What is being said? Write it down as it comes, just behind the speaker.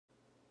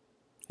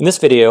In this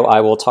video,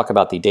 I will talk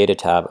about the Data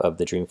tab of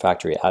the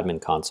DreamFactory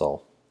Admin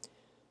Console.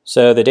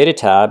 So the Data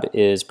tab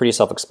is pretty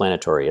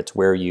self-explanatory. It's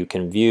where you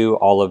can view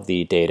all of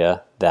the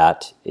data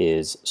that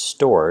is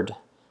stored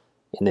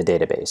in the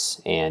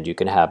database. And you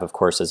can have, of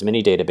course, as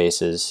many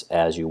databases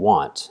as you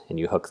want, and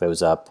you hook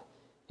those up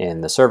in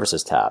the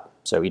Services tab.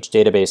 So each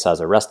database has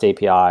a REST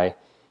API,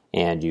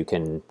 and you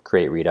can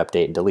create, read,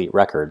 update, and delete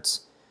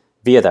records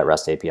via that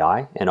REST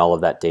API, and all of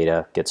that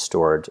data gets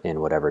stored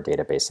in whatever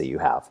database that you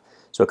have.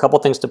 So a couple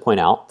things to point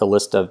out. The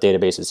list of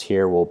databases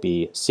here will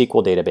be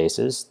SQL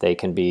databases. They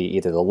can be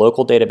either the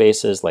local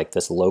databases, like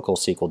this local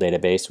SQL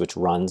database, which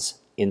runs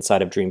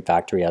inside of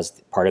DreamFactory as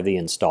part of the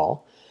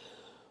install,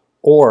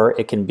 or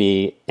it can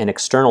be an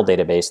external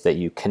database that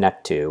you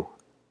connect to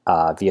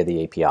via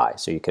the API.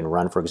 So you can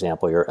run, for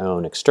example, your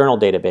own external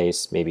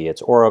database, maybe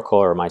it's Oracle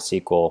or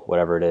MySQL,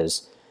 whatever it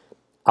is,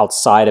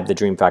 outside of the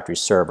DreamFactory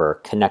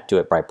server, connect to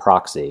it by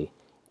proxy,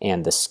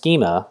 and the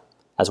schema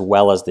as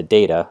well as the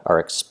data are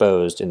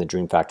exposed in the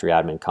DreamFactory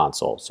Admin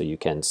Console. So you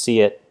can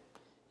see it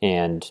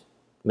and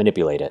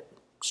manipulate it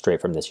straight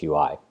from this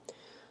UI.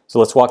 So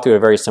let's walk through a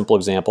very simple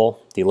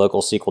example. The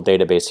local SQL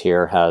database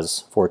here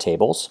has 4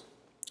 tables.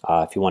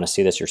 If you want to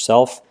see this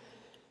yourself,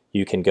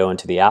 you can go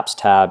into the Apps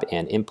tab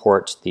and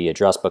import the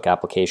address book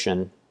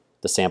application,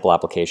 the sample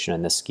application,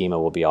 and this schema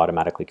will be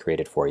automatically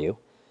created for you.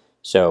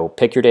 So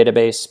pick your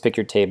database, pick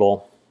your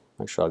table.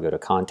 Actually, I'll go to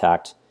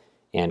Contact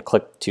and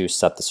click to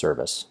set the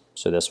service.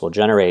 So this will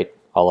generate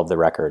all of the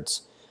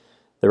records.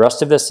 The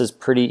rest of this is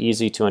pretty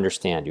easy to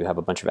understand. You have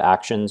a bunch of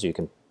actions. You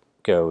can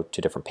go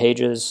to different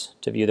pages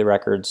to view the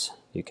records.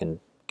 You can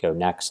go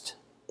next,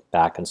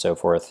 back, and so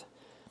forth.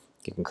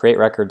 You can create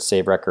records,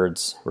 save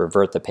records,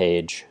 revert the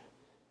page,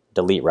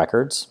 delete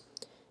records.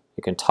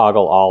 You can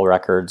toggle all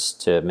records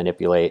to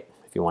manipulate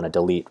if you want to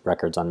delete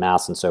records en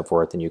masse and so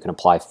forth, and you can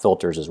apply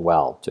filters as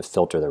well to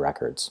filter the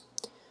records.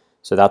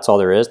 So that's all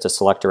there is. To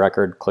select a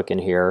record, click in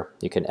here.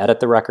 You can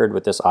edit the record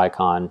with this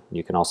icon.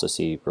 You can also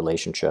see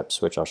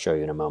relationships, which I'll show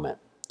you in a moment.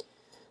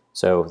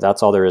 So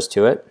that's all there is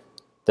to it.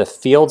 The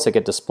fields that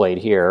get displayed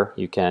here,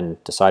 you can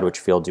decide which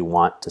fields you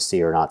want to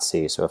see or not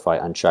see. So if I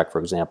uncheck, for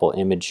example,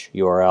 image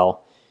URL,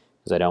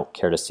 because I don't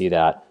care to see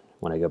that,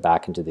 when I go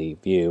back into the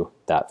view,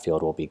 that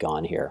field will be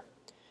gone here.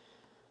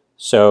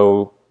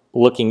 So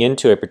looking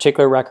into a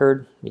particular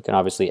record, you can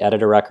obviously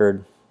edit a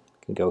record.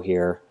 You can go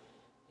here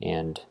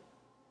and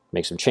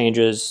make some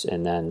changes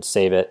and then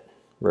save it,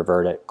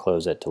 revert it,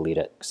 close it, delete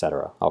it,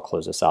 etc. I'll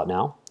close this out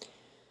now.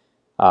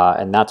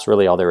 And that's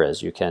really all there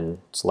is. You can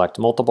select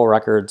multiple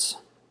records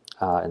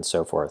and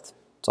so forth.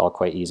 It's all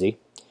quite easy.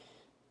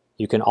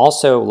 You can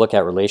also look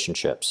at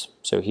relationships.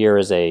 So here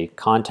is a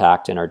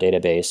contact in our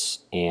database,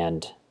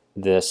 and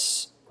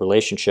this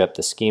relationship,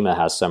 the schema,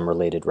 has some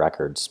related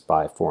records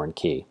by foreign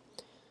key.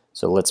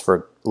 So let's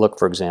look,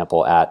 for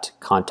example, at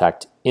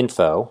contact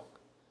info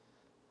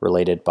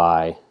related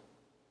by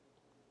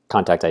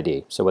contact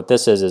ID. So what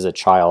this is a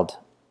child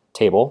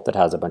table that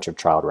has a bunch of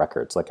child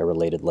records, like a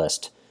related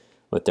list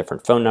with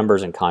different phone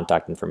numbers and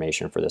contact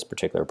information for this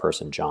particular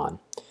person, John.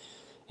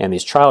 And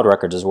these child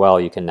records as well,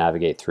 you can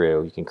navigate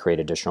through. You can create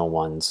additional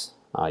ones.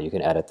 You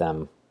can edit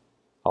them,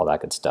 all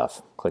that good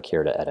stuff. Click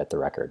here to edit the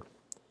record.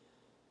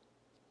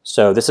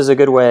 So this is a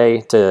good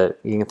way to,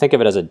 you can think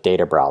of it as a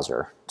data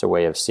browser. It's a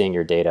way of seeing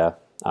your data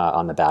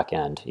on the back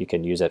end. You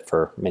can use it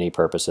for many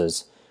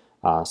purposes,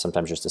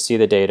 sometimes just to see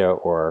the data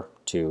or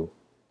to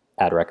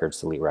add records,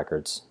 delete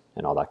records,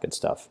 and all that good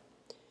stuff.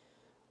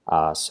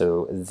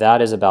 So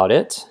that is about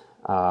it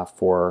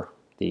for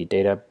the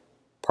data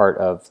part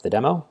of the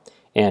demo.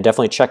 And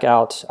definitely check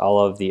out all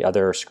of the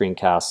other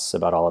screencasts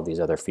about all of these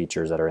other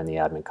features that are in the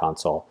Admin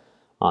Console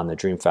on the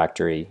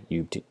DreamFactory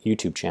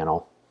YouTube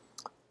channel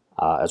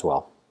as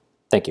well.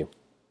 Thank you.